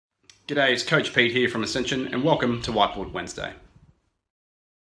G'day, it's Coach Pete here from Ascension and welcome to Whiteboard Wednesday.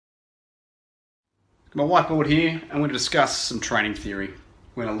 Got my whiteboard here and I'm going to discuss some training theory.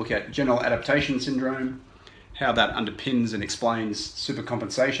 We're going to look at general adaptation syndrome, how that underpins and explains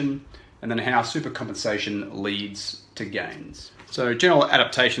supercompensation, and then how supercompensation leads to gains. So general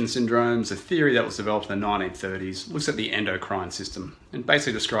adaptation syndrome is a theory that was developed in the 1930s, looks at the endocrine system and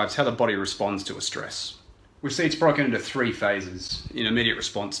basically describes how the body responds to a stress. We see it's broken into three phases in immediate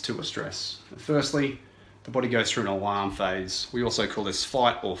response to a stress. Firstly, the body goes through an alarm phase. We also call this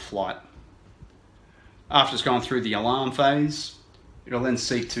fight or flight. After it's gone through the alarm phase, it'll then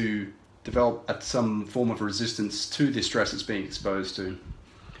seek to develop some form of resistance to the stress it's being exposed to.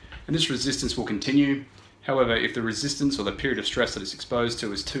 And this resistance will continue. However, if the resistance or the period of stress that it's exposed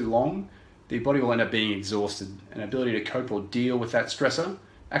to is too long, the body will end up being exhausted, and ability to cope or deal with that stressor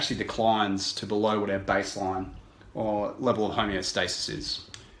actually declines to below what our baseline or level of homeostasis is.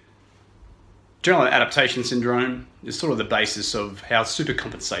 General adaptation syndrome is sort of the basis of how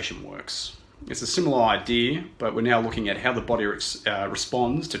supercompensation works. It's a similar idea, but we're now looking at how the body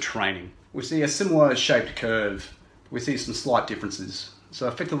responds to training. We see a similar shaped curve. We see some slight differences. So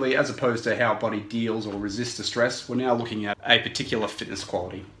effectively, as opposed to how a body deals or resists to stress, we're now looking at a particular fitness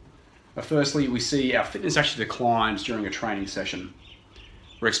quality. Firstly, we see our fitness actually declines during a training session.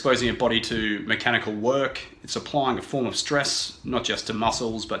 We're exposing our body to mechanical work. It's applying a form of stress, not just to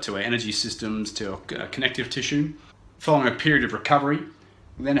muscles, but to our energy systems, to our connective tissue. Following a period of recovery,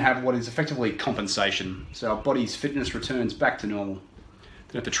 we then have what is effectively compensation. So our body's fitness returns back to normal.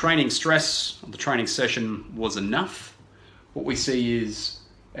 Then if the training stress or the training session was enough, what we see is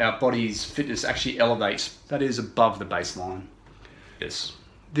our body's fitness actually elevates, that is above the baseline.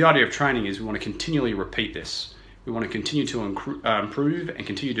 The idea of training is we want to continually repeat this. We want to continue to improve and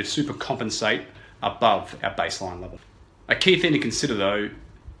continue to supercompensate above our baseline level. A key thing to consider though,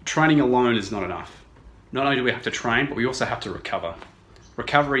 training alone is not enough. Not only do we have to train, but we also have to recover.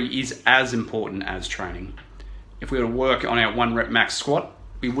 Recovery is as important as training. If we were to work on our 1 rep max squat,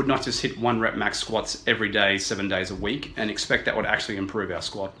 we would not just hit 1 rep max squats every day, 7 days a week, and expect that would actually improve our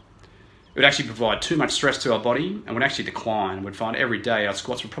squat. It would actually provide too much stress to our body and would actually decline. We'd find every day our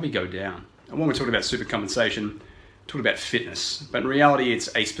squats would probably go down. And when we're talking about supercompensation, talk about fitness, but in reality it's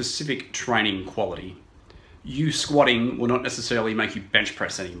a specific training quality. You squatting will not necessarily make you bench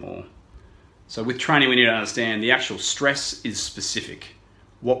press anymore. So with training we need to understand the actual stress is specific.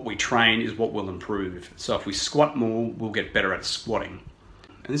 What we train is what will improve. So if we squat more, we'll get better at squatting.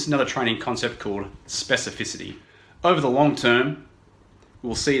 And this is another training concept called specificity. Over the long term,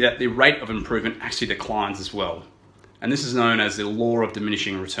 we'll see that the rate of improvement actually declines as well. And this is known as the law of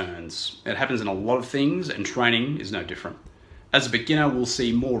diminishing returns. It happens in a lot of things and training is no different. As a beginner, we'll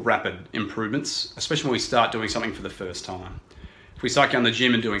see more rapid improvements, especially when we start doing something for the first time. If we start going to the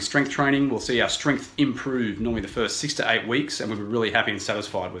gym and doing strength training, we'll see our strength improve normally the first 6 to 8 weeks and we'll be really happy and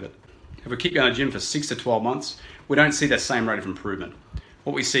satisfied with it. If we keep going to the gym for 6 to 12 months, we don't see that same rate of improvement.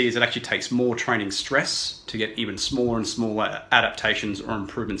 What we see is it actually takes more training stress to get even smaller and smaller adaptations or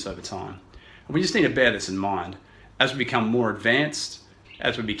improvements over time. And we just need to bear this in mind. As we become more advanced,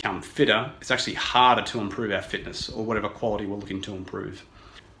 as we become fitter, it's actually harder to improve our fitness or whatever quality we're looking to improve.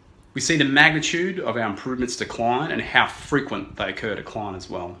 We see the magnitude of our improvements decline and how frequent they occur decline as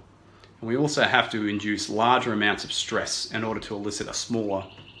well. And we also have to induce larger amounts of stress in order to elicit a smaller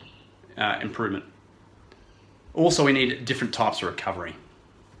improvement. Also, we need different types of recovery.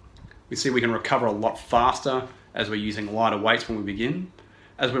 We see we can recover a lot faster as we're using lighter weights when we begin.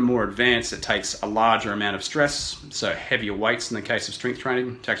 As we're more advanced, it takes a larger amount of stress, so heavier weights in the case of strength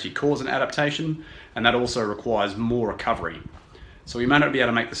training, to actually cause an adaptation, and that also requires more recovery. So we may not be able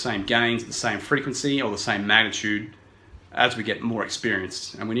to make the same gains at the same frequency or the same magnitude as we get more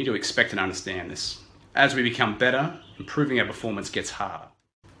experienced, and we need to expect and understand this. As we become better, improving our performance gets harder.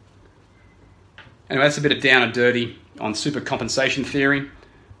 Anyway, that's a bit of down and dirty on supercompensation theory.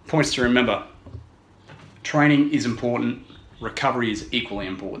 Points to remember: training is important. Recovery is equally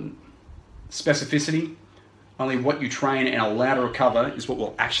important. Specificity: only what you train and allow to recover is what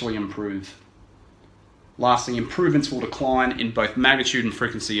will actually improve. Lastly, improvements will decline in both magnitude and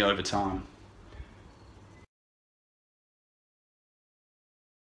frequency over time.